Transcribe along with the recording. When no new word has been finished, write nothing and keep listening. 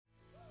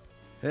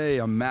Hey,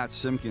 I'm Matt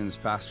Simpkins,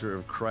 pastor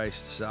of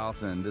Christ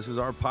South, and this is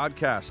our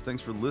podcast.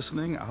 Thanks for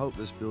listening. I hope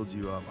this builds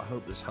you up. I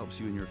hope this helps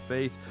you in your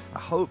faith. I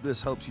hope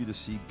this helps you to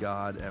see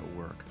God at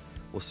work.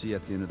 We'll see you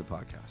at the end of the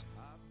podcast.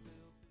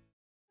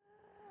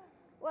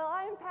 Well,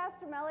 I'm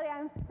Pastor Melody.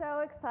 I'm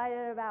so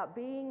excited about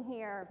being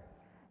here.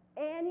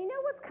 And you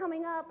know what's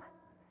coming up?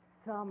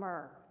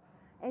 Summer.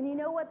 And you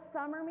know what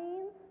summer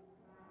means?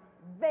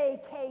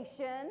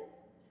 Vacation.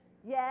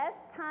 Yes,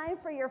 time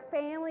for your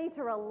family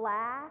to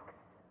relax.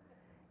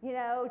 You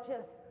know,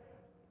 just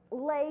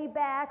lay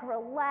back,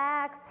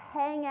 relax,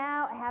 hang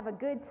out, have a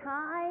good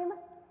time.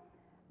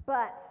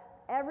 But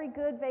every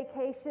good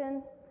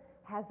vacation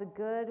has a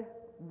good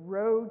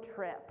road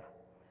trip.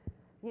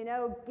 You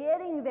know,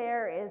 getting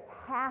there is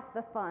half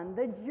the fun,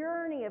 the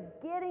journey of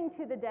getting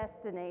to the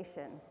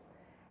destination.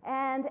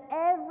 And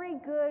every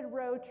good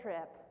road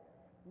trip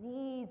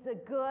needs a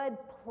good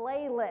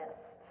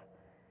playlist.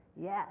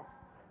 Yes.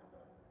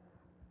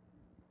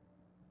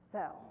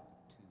 So.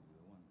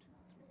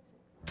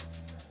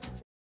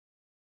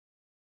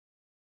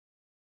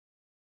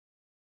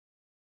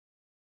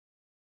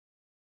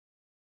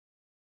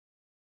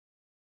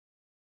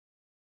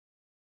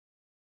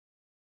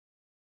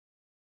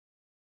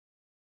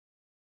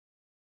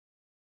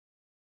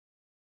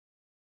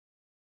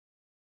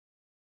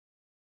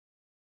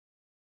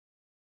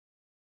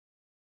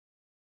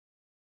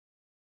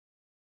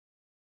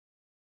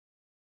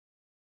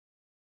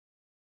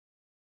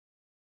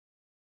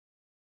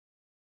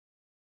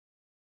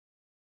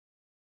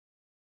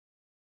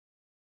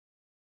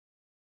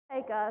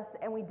 Take us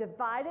and we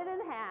divide it in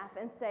half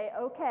and say,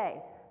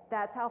 okay,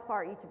 that's how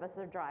far each of us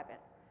are driving,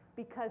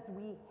 because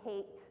we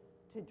hate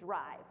to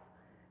drive.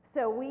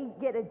 So we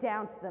get it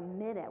down to the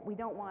minute. We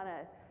don't want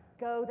to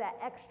go that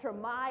extra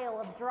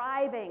mile of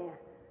driving.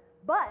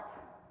 But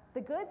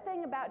the good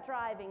thing about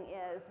driving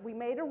is we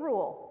made a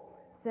rule,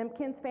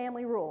 Simpkins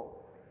family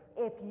rule.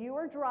 If you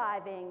are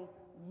driving,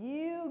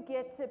 you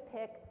get to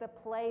pick the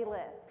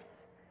playlist.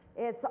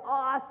 It's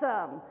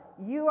awesome.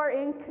 You are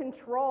in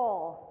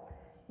control.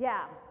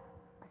 Yeah.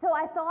 So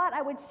I thought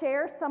I would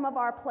share some of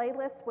our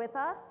playlists with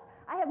us.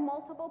 I have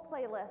multiple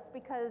playlists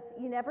because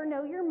you never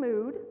know your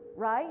mood,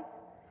 right?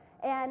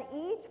 And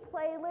each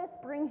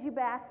playlist brings you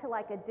back to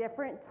like a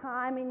different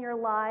time in your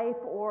life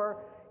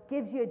or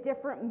gives you a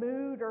different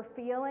mood or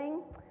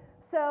feeling.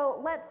 So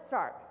let's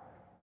start.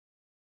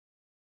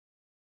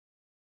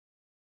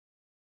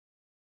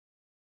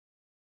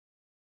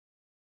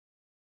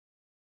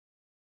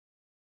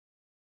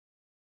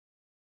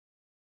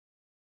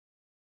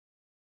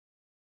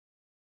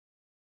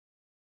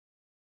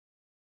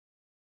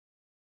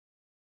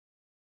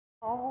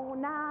 All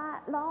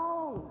night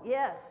long.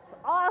 Yes,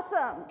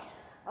 awesome.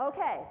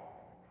 Okay,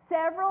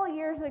 several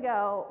years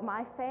ago,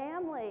 my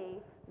family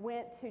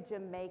went to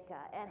Jamaica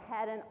and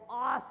had an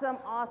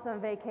awesome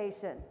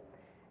vacation.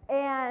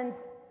 And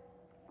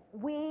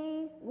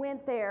we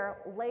went there,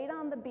 laid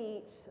on the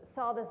beach,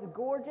 saw this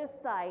gorgeous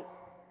sight,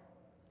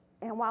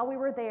 and while we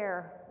were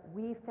there,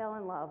 we fell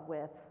in love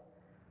with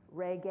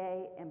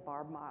reggae and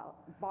Bob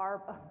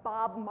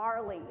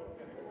Marley.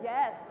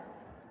 Yes,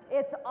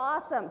 it's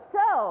awesome.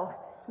 So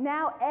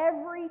now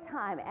every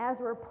time as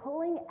we're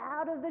pulling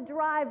out of the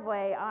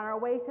driveway on our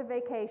way to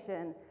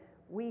vacation,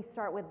 we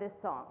start with this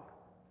song.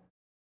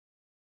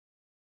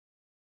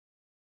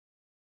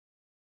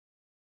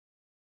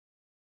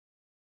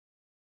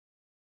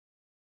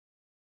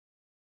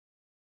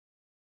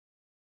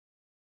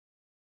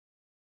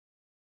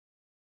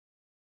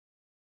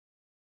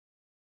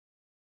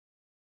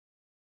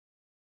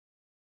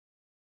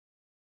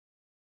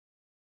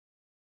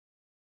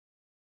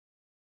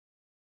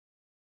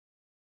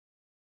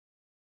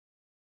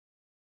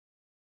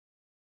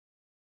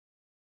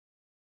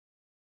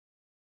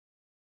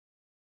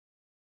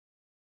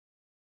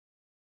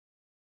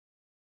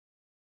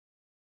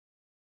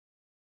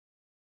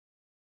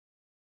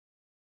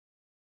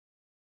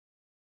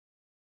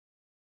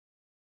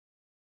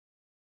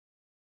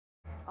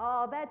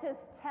 Oh, that just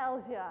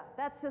tells you,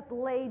 that's just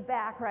laid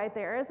back right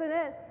there, isn't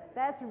it?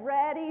 That's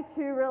ready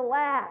to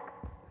relax.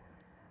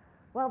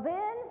 Well,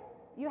 then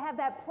you have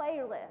that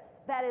playlist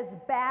that is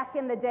back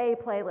in the day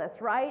playlist,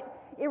 right?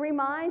 It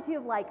reminds you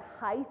of like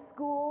high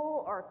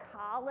school or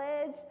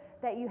college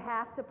that you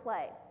have to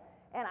play.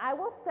 And I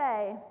will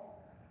say,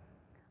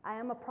 I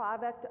am a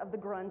product of the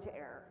grunge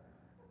era.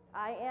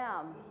 I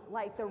am.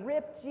 Like the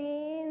ripped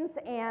jeans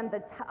and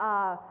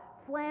the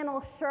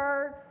flannel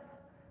shirts.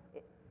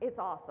 It's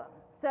awesome.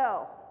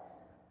 So,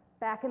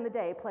 back in the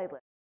day playlist.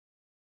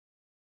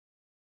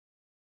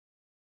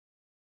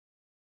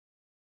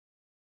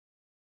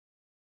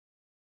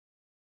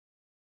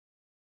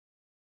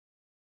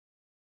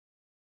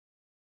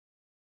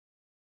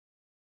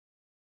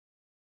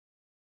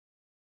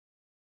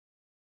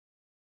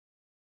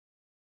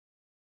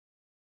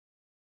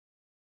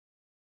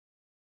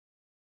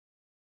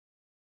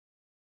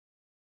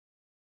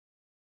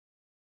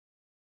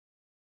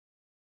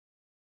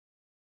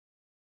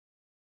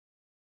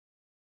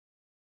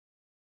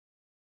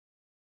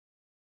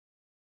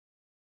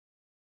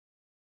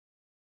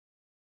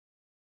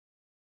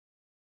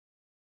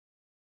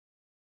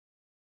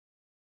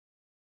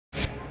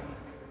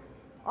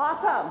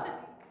 Awesome.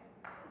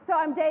 So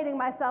I'm dating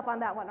myself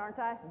on that one, aren't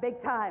I?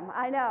 Big time,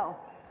 I know.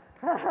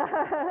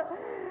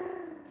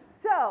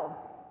 So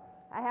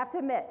I have to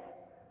admit,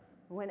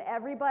 when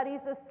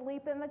everybody's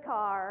asleep in the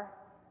car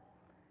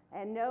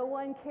and no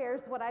one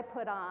cares what I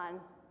put on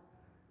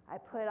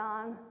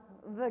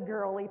the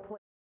girly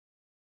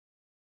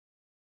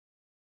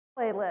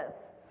playlist.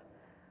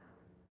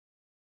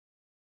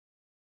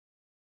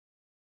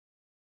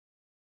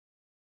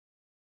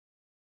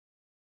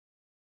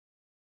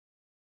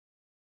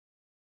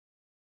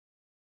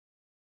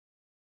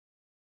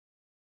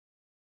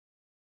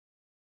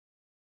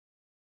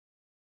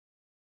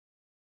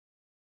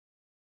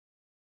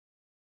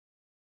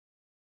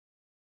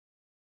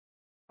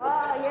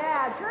 Oh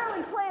yeah,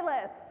 girly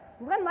playlist,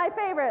 one of my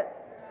favorites.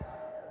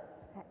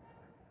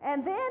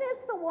 And then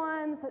it's the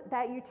ones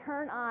that you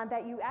turn on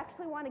that you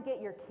actually want to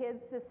get your kids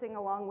to sing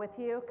along with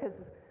you, because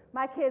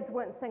my kids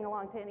wouldn't sing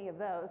along to any of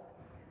those.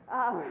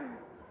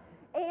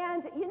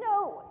 And you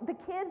know, the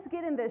kids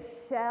get in this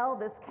shell,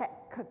 this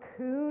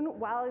cocoon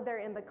while they're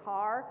in the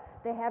car.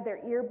 They have their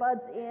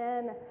earbuds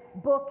in,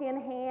 book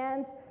in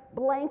hand,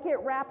 blanket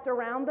wrapped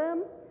around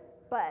them.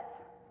 But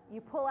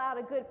you pull out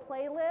a good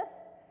playlist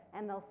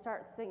and they'll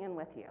start singing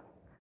with you.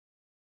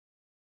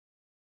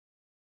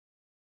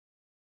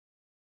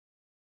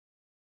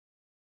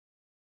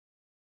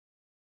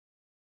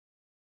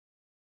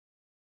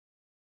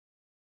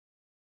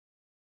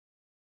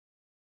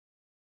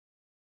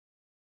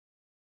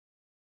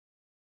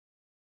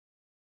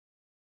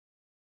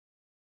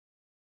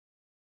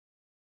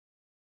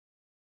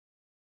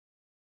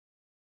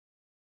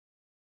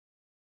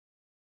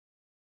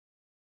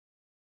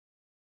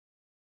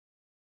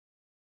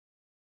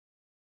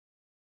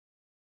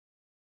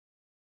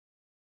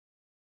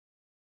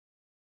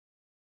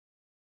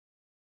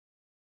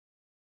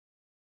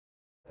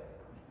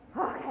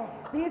 Okay,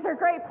 these are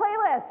great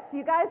playlists.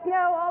 You guys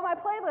know all my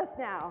playlists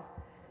now.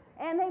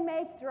 And they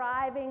make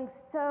driving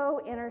so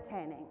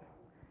entertaining.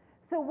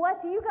 So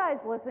what do you guys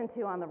listen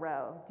to on the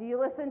road? Do you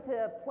listen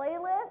to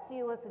playlists? Do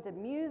you listen to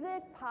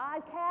music,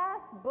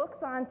 podcasts, books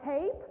on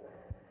tape?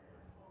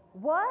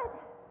 What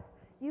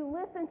you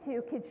listen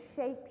to could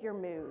shape your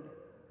mood.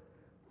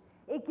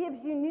 It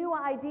gives you new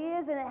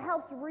ideas and it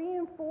helps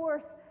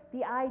reinforce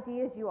the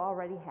ideas you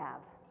already have.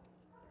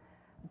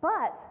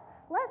 But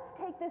let's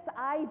take this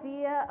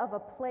idea of a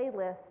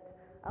playlist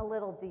a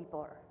little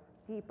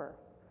deeper.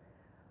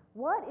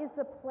 What is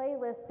the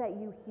playlist that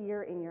you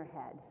hear in your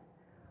head?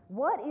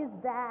 What is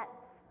that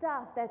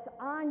stuff that's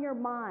on your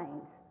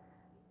mind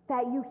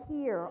that you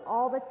hear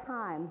all the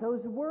time?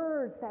 Those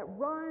words that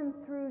run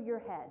through your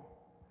head.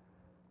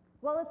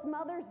 Well, it's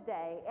Mother's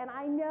Day, and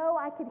I know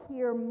I could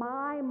hear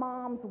my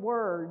mom's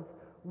words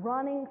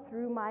running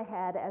through my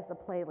head as a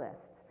playlist.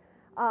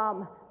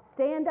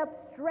 Stand up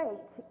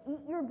straight, eat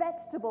your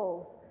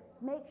vegetables,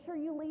 make sure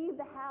you leave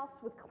the house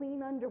with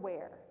clean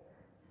underwear.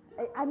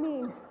 I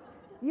mean,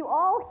 you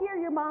all hear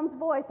your mom's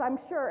voice, I'm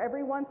sure,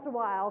 every once in a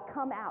while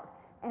come out.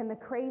 And the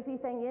crazy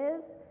thing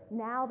is,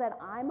 now that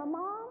I'm a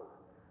mom,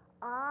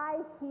 I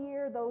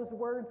hear those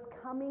words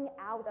coming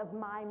out of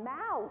my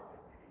mouth.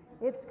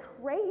 It's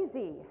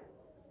crazy.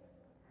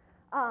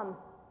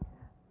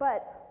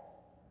 But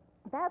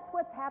that's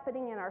what's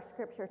happening in our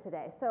scripture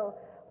today. So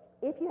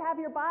if you have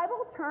your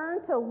Bible,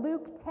 turn to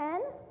Luke 10.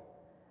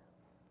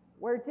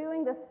 We're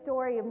doing the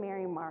story of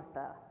Mary and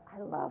Martha. I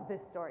love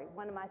this story.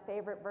 One of my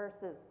favorite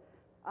verses.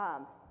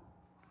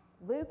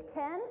 Luke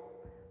 10,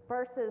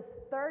 verses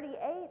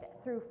 38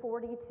 through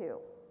 42.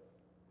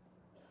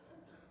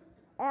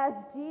 As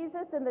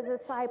Jesus and the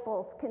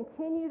disciples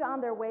continued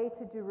on their way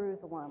to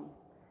Jerusalem,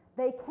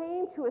 they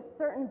came to a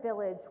certain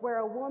village where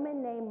a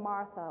woman named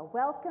Martha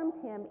welcomed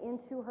him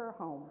into her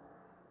home.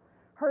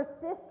 Her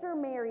sister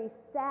Mary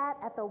sat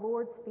at the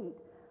Lord's feet,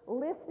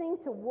 listening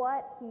to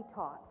what he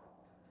taught.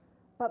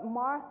 But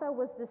Martha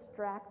was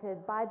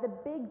distracted by the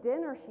big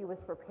dinner she was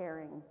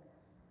preparing.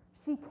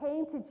 She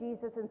came to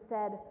Jesus and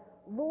said,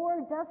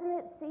 "Lord, doesn't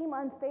it seem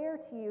unfair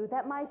to you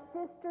that my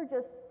sister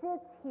just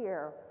sits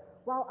here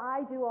while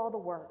I do all the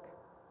work?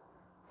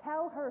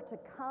 Tell her to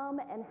come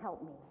and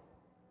help me."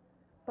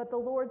 But the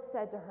Lord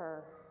said to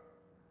her,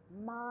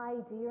 "My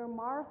dear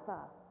Martha,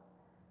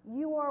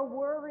 you are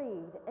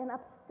worried and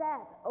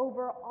upset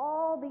over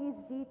all these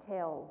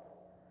details.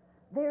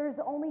 There's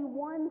only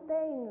one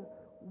thing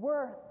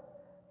worth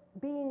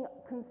being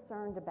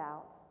concerned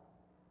about.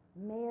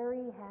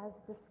 Mary has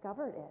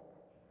discovered it,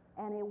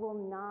 and it will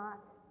not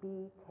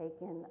be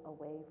taken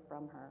away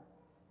from her."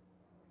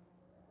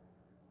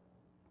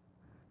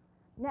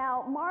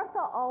 Now,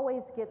 Martha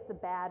always gets a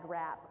bad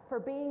rap for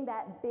being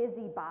that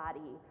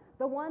busybody,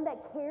 the one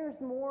that cares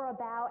more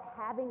about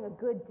having a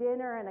good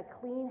dinner and a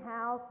clean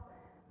house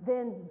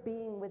than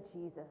being with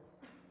Jesus.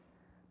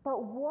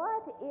 But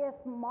what if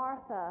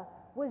Martha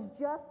was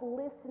just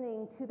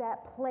listening to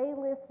that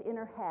playlist in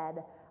her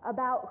head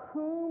about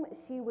whom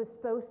she was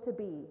supposed to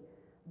be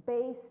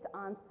based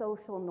on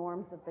social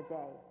norms of the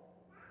day?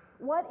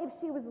 What if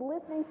she was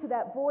listening to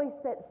that voice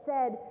that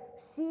said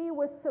she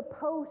was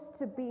supposed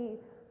to be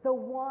the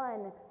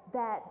one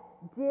that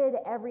did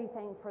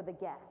everything for the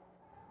guests.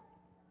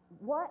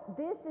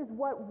 This is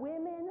what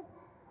women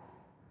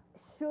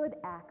should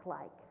act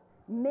like.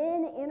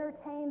 Men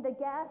entertain the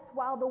guests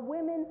while the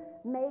women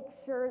make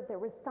sure there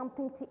was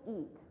something to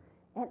eat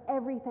and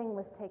everything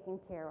was taken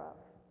care of.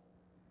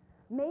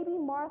 Maybe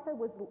Martha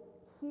was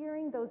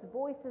hearing those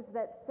voices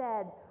that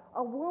said,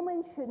 a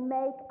woman should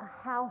make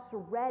a house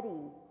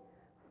ready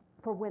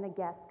for when a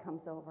guest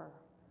comes over.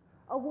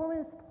 A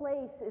woman's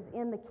place is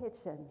in the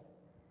kitchen.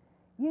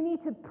 You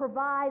need to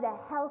provide a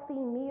healthy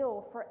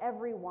meal for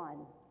everyone.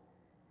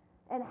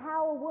 And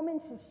how a woman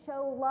should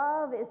show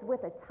love is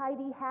with a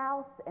tidy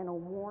house and a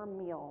warm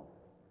meal.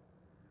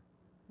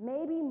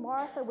 Maybe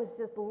Martha was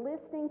just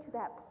listening to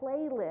that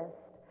playlist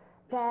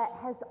that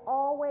has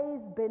always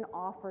been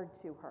offered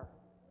to her.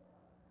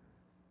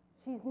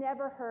 She's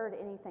never heard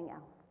anything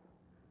else.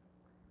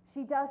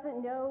 She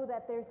doesn't know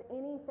that there's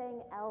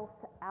anything else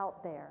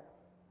out there.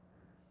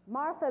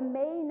 Martha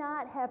may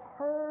not have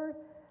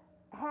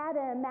had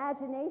an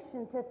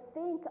imagination to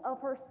think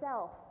of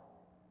herself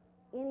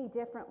any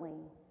differently,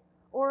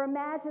 or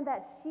imagine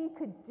that she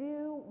could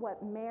do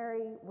what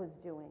Mary was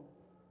doing.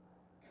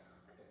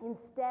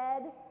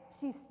 Instead,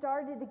 she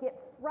started to get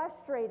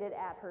frustrated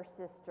at her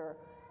sister,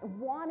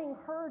 wanting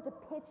her to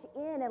pitch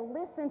in and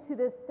listen to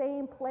this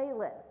same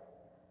playlist.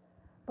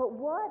 But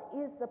what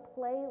is the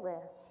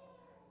playlist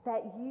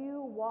that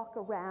you walk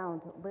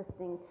around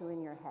listening to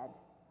in your head?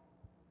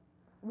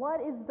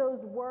 What is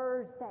those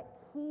words that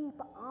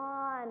keep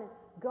on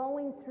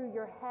going through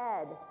your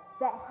head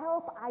that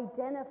help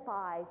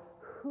identify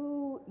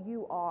who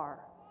you are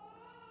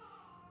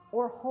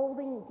or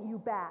holding you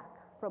back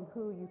from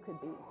who you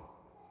could be?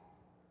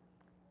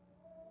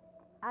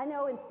 I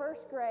know in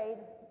first grade,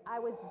 I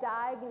was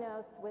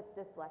diagnosed with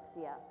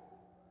dyslexia.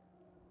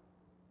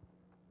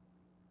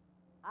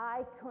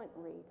 I couldn't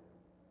read.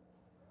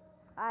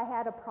 I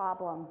had a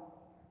problem.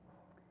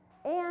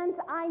 And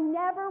I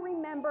never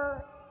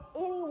remember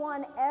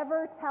anyone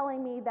ever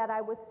telling me that I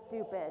was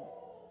stupid.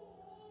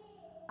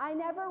 I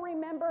never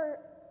remember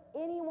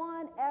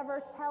anyone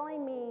ever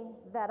telling me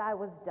that I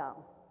was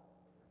dumb.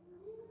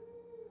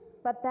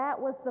 But that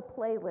was the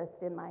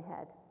playlist in my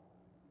head.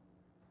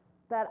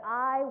 That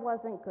I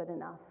wasn't good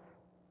enough.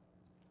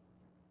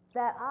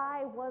 That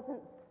I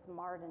wasn't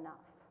smart enough.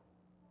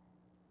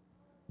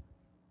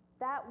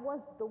 That was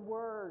the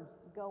words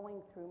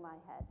going through my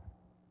head.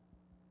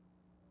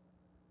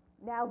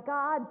 Now,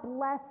 God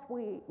blessed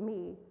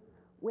me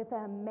with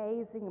an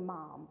amazing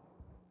mom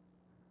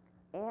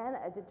and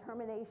a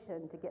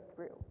determination to get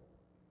through.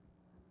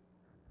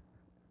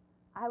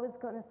 I was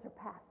going to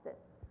surpass this.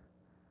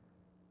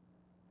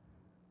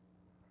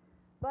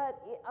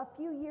 But a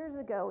few years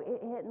ago,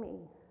 it hit me.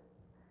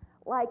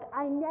 Like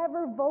I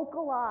never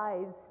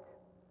vocalized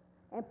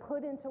and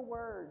put into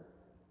words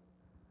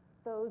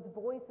those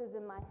voices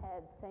in my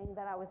head saying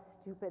that I was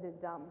stupid and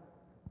dumb.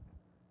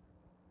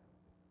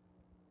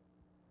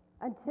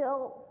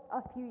 Until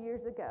a few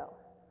years ago.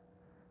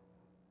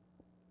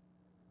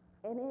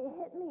 And it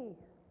hit me.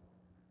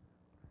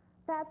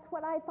 That's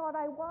what I thought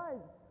I was.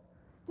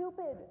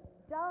 Stupid,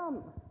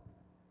 dumb.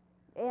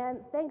 And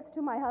thanks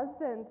to my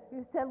husband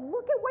who said,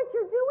 look at what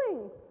you're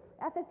doing.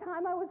 At the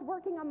time I was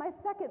working on my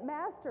second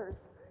master's.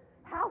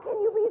 How can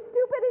you be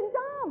stupid and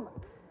dumb?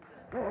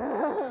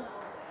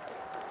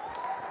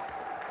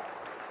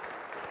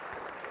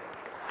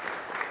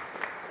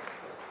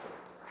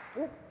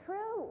 It's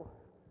true.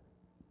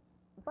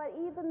 But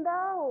even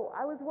though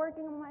I was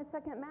working on my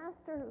second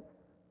master's,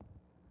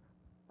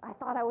 I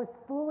thought I was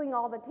fooling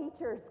all the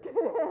teachers.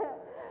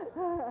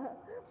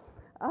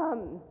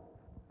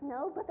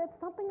 No, but that's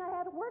something I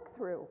had to work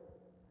through.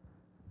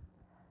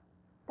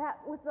 That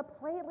was the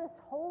playlist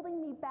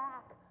holding me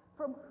back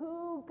from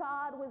who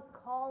God was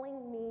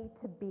calling me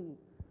to be.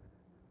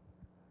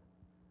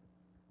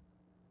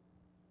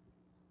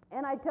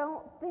 And I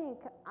don't think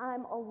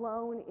I'm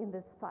alone in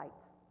this fight.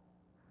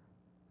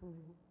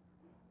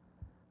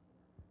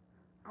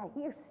 I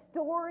hear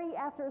story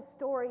after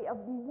story of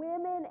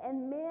women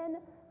and men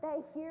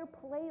that hear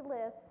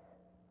playlists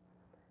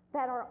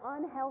that are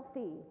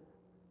unhealthy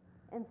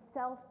and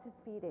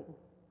self-defeating.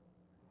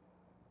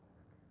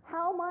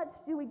 How much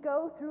do we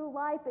go through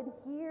life and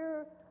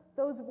hear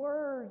those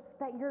words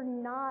that you're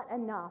not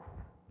enough,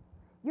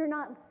 you're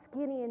not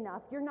skinny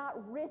enough, you're not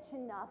rich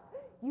enough,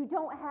 you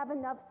don't have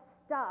enough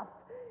stuff,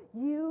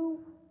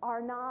 you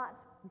are not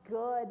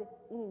good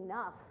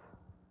enough.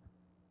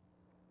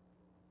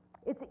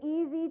 It's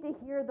easy to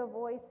hear the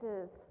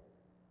voices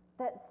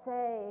that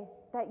say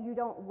that you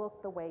don't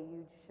look the way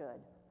you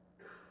should.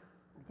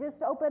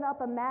 Just open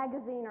up a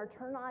magazine or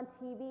turn on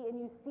TV and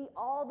you see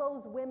all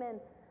those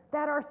women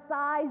that are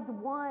size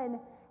 1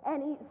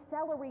 and eat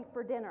celery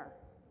for dinner.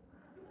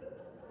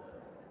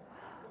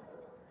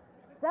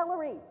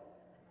 Celery.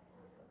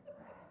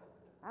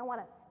 I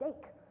want a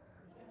steak.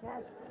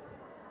 Yes.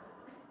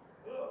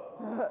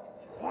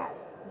 Yes.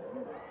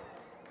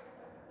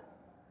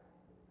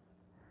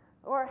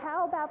 Or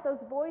how about those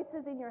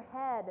voices in your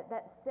head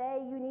that say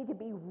you need to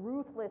be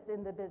ruthless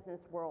in the business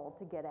world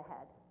to get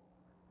ahead?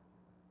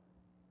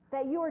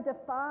 That you are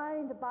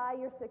defined by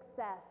your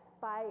success,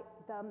 by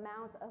the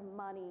amount of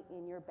money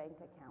in your bank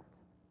account.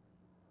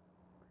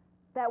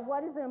 That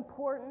what is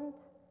important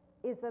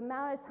is the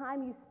amount of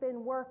time you spend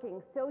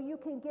working so you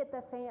can get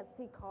the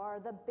fancy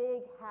car, the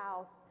big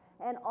house,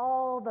 and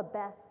all the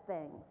best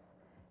things.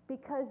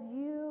 Because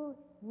you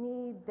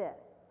need this.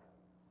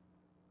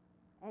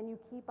 And you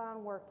keep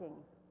on working,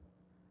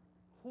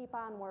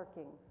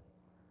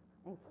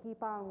 and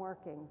keep on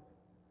working,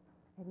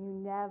 and you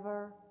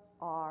never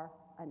are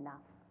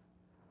enough.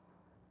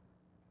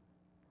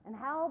 And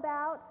how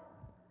about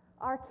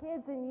our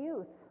kids and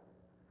youth?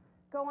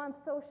 Go on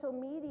social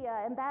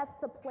media, and that's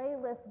the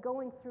playlist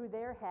going through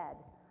their head.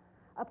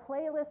 A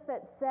playlist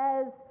that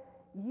says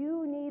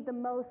you need the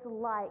most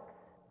likes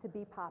to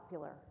be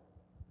popular.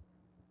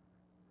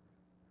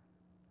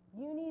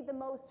 You need the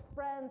most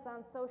friends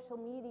on social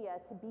media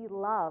to be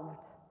loved.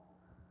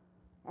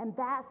 And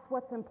that's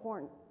what's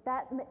important.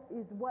 That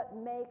is what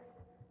makes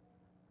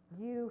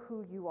you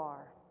who you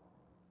are.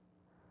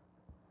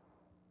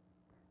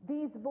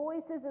 These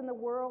voices in the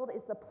world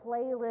is the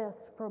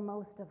playlist for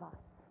most of us.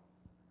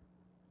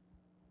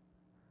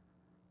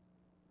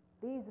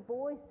 These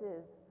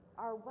voices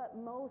are what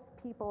most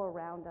people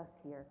around us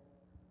hear.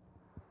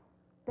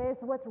 There's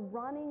what's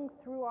running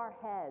through our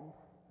heads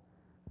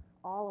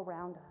all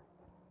around us.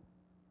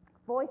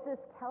 Voices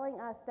telling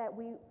us that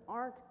we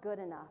aren't good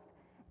enough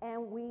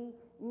and we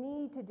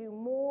need to do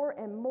more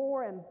and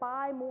more and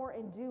buy more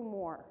and do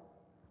more.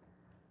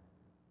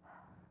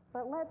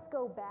 But let's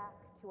go back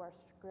to our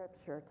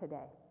scripture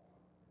today.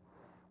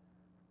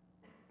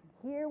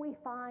 Here we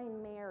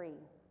find Mary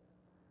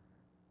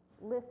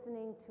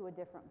listening to a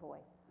different voice.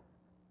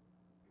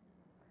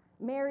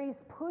 Mary's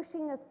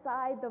pushing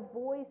aside the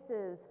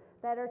voices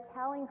that are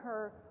telling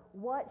her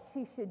what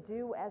she should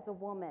do as a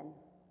woman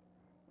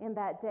in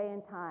that day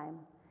and time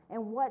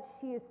and what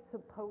she is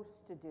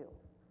supposed to do.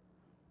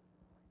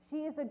 She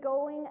is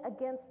going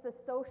against the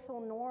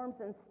social norms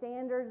and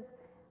standards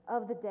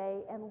of the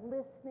day and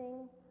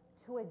listening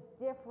to a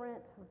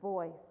different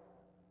voice.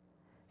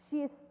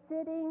 She is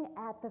sitting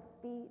at the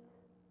feet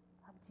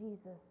of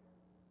Jesus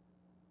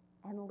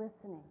and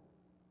listening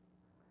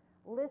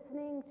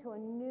to a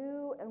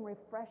new and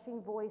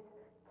refreshing voice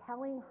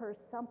telling her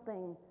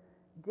something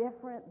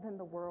different than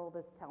the world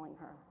is telling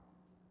her.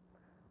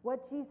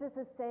 What Jesus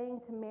is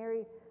saying to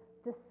Mary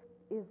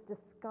is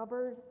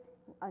discovered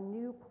a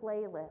new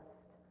playlist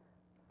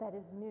that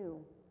is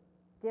new,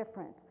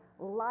 different,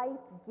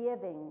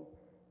 life-giving,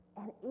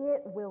 and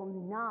it will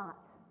not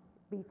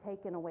be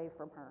taken away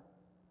from her.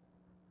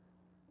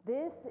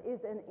 This is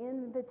an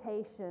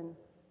invitation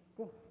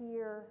to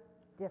hear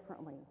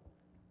differently.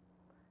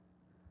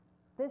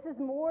 This is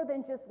more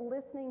than just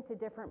listening to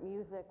different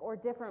music or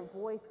different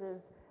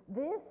voices.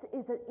 This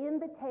is an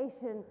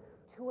invitation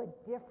to a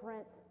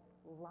different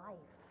life.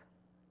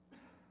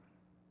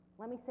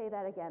 Let me say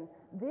that again.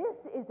 This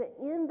is an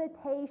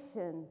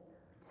invitation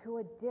to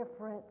a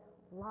different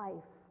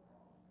life.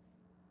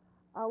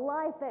 A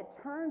life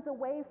that turns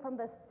away from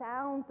the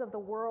sounds of the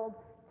world,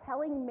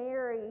 telling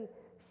Mary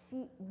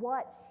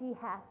what she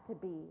has to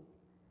be,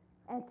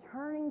 and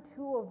turning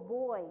to a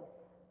voice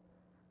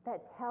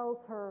that tells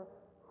her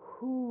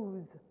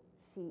whose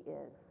she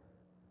is.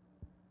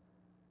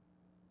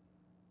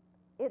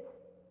 It's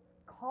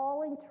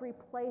calling to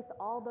replace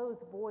all those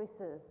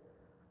voices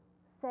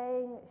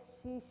saying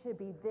she should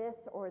be this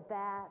or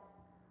that,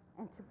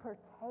 and to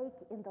partake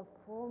in the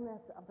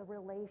fullness of the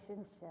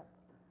relationship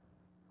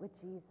with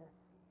Jesus.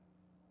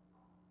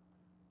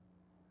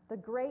 The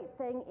great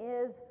thing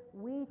is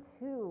we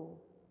too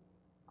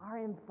are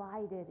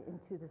invited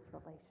into this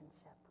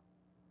relationship.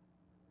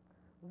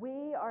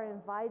 We are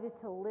invited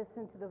to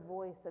listen to the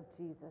voice of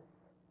Jesus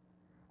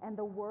and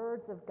the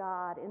words of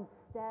God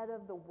instead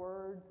of the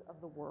words of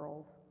the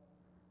world.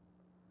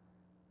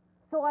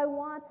 So I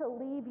want to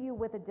leave you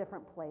with a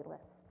different playlist.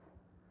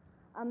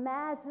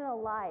 Imagine a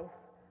life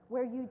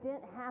where you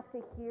didn't have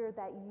to hear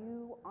that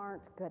you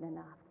aren't good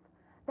enough,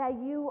 that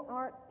you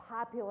aren't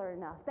popular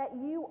enough, that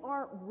you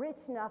aren't rich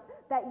enough,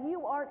 that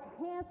you aren't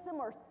handsome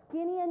or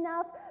skinny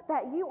enough,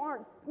 that you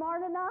aren't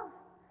smart enough,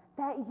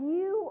 that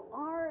you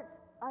aren't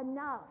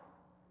enough.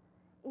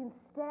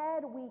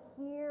 Instead, we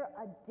hear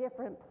a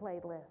different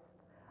playlist,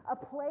 a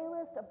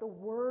playlist of the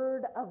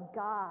Word of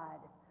God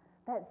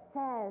that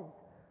says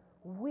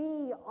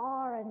we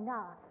are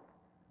enough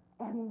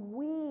and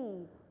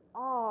we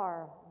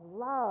are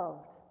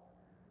loved.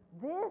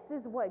 This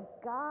is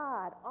what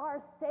God,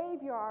 our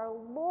Savior, our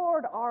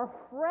Lord, our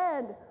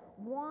friend,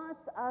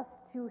 wants us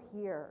to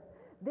hear.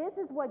 This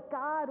is what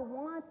God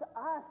wants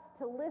us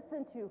to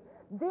listen to.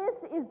 This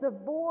is the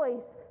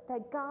voice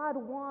that God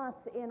wants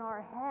in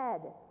our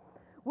head.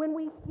 When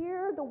we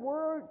hear the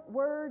world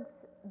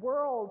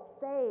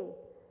say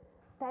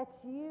that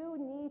you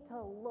need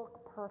to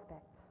look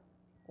perfect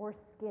or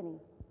skinny,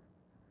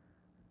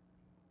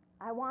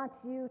 I want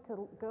you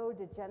to go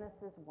to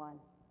Genesis 1.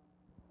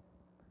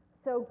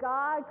 So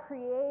God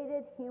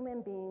created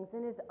human beings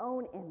in his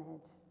own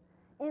image.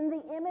 In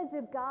the image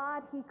of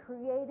God, he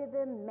created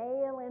them,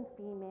 male and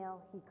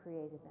female, he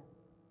created them.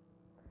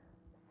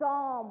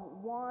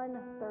 Psalm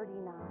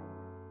 139.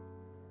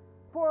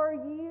 For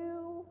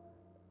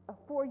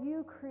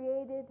you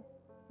created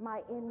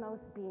my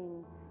inmost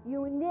being.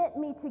 You knit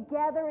me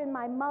together in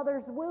my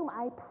mother's womb.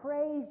 I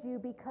praise you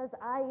because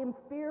I am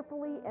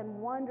fearfully and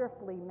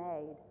wonderfully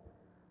made.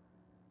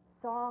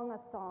 Song of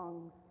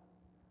Songs.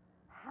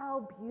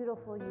 How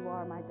beautiful you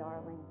are, my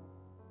darling.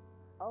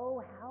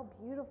 Oh, how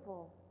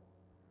beautiful.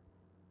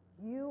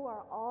 You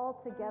are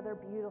altogether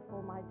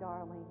beautiful, my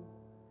darling.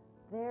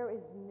 There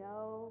is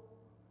no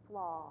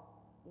flaw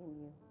in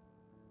you.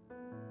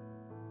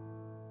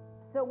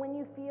 So when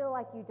you feel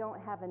like you don't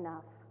have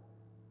enough,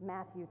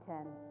 Matthew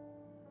 10.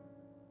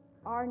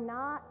 Are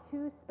not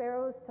 2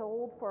 sparrows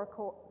sold for a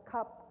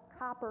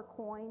copper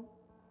coin?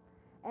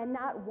 And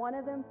not one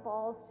of them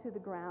falls to the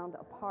ground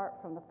apart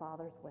from the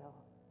Father's will.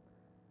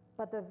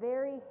 But the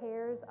very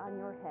hairs on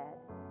your head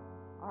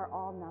are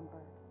all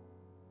numbered.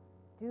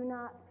 Do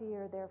not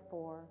fear,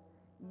 therefore.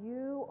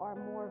 You are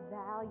more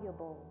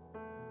valuable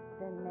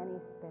than many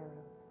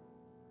sparrows.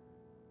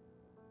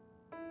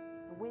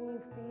 When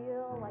you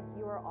feel like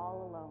you are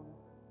all alone,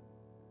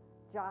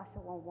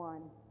 Joshua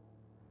 1.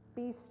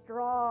 Be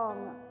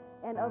strong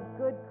and of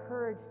good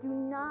courage. Do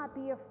not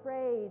be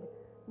afraid,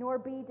 nor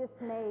be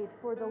dismayed,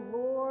 for the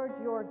Lord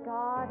your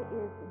God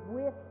is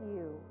with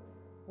you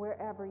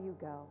wherever you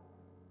go.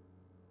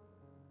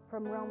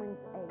 From Romans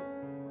 8.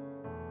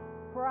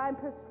 For I am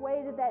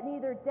persuaded that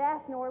neither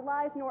death, nor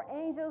life, nor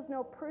angels,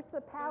 nor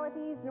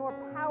principalities, nor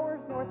powers,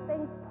 nor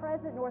things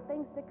present, nor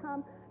things to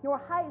come, nor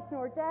heights,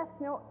 nor depths,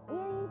 nor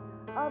any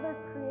other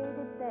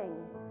created thing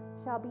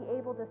shall be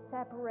able to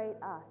separate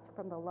us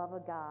from the love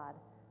of God,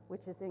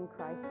 which is in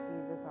Christ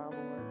Jesus our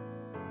Lord.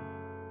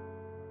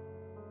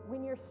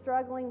 When you're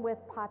struggling with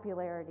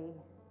popularity,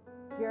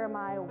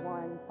 Jeremiah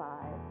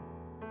 1:5.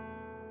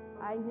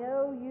 I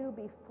know you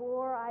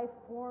before I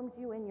formed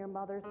you in your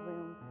mother's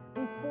womb.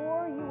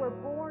 Before you were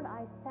born,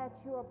 I set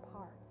you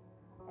apart,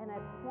 and I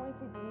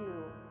appointed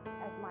you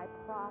as my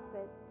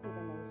prophet to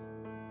the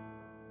nations.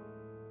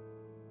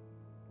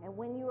 And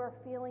when you are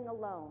feeling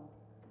alone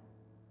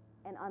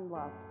and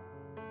unloved,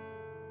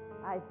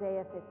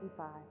 Isaiah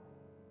 55.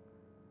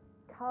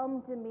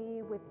 Come to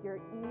me with your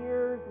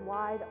ears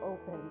wide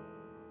open.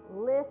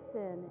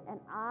 Listen,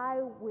 and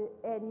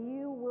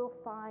you will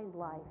find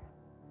life.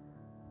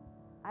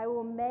 I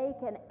will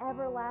make an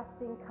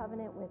everlasting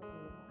covenant with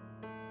you.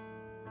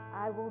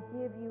 I will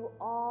give you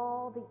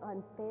all the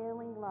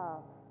unfailing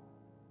love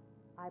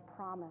I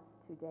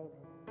promised to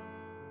David.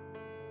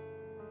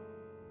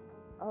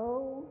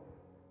 Oh,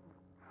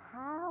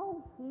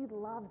 how he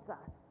loves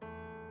us.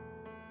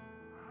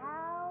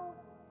 How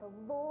the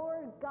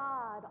Lord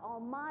God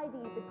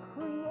Almighty, the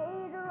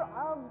creator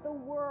of the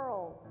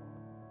world,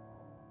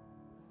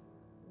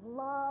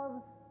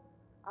 loves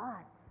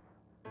us.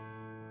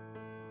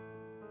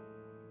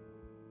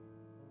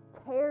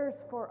 Cares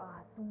for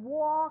us,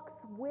 walks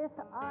with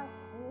us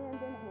hand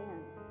in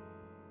hand.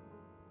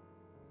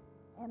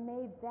 And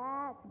may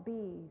that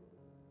be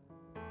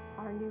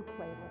our new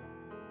playlist.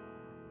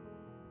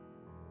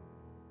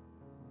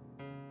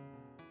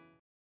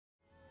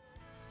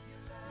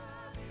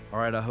 All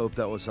right, I hope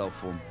that was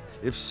helpful.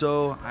 If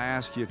so, I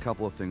ask you a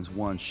couple of things.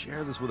 One,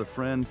 share this with a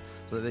friend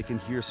so that they can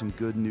hear some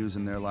good news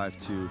in their life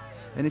too.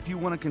 And if you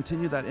want to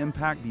continue that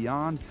impact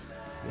beyond,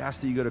 we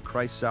ask that you go to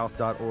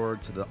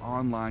christsouth.org to the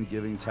online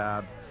giving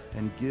tab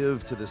and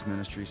give to this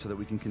ministry so that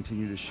we can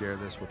continue to share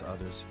this with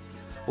others.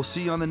 We'll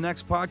see you on the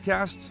next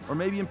podcast, or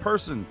maybe in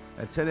person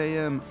at 10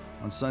 a.m.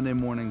 on Sunday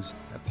mornings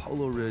at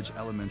Polo Ridge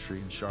Elementary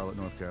in Charlotte,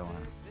 North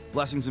Carolina.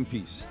 Blessings and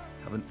peace.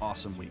 Have an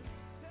awesome week.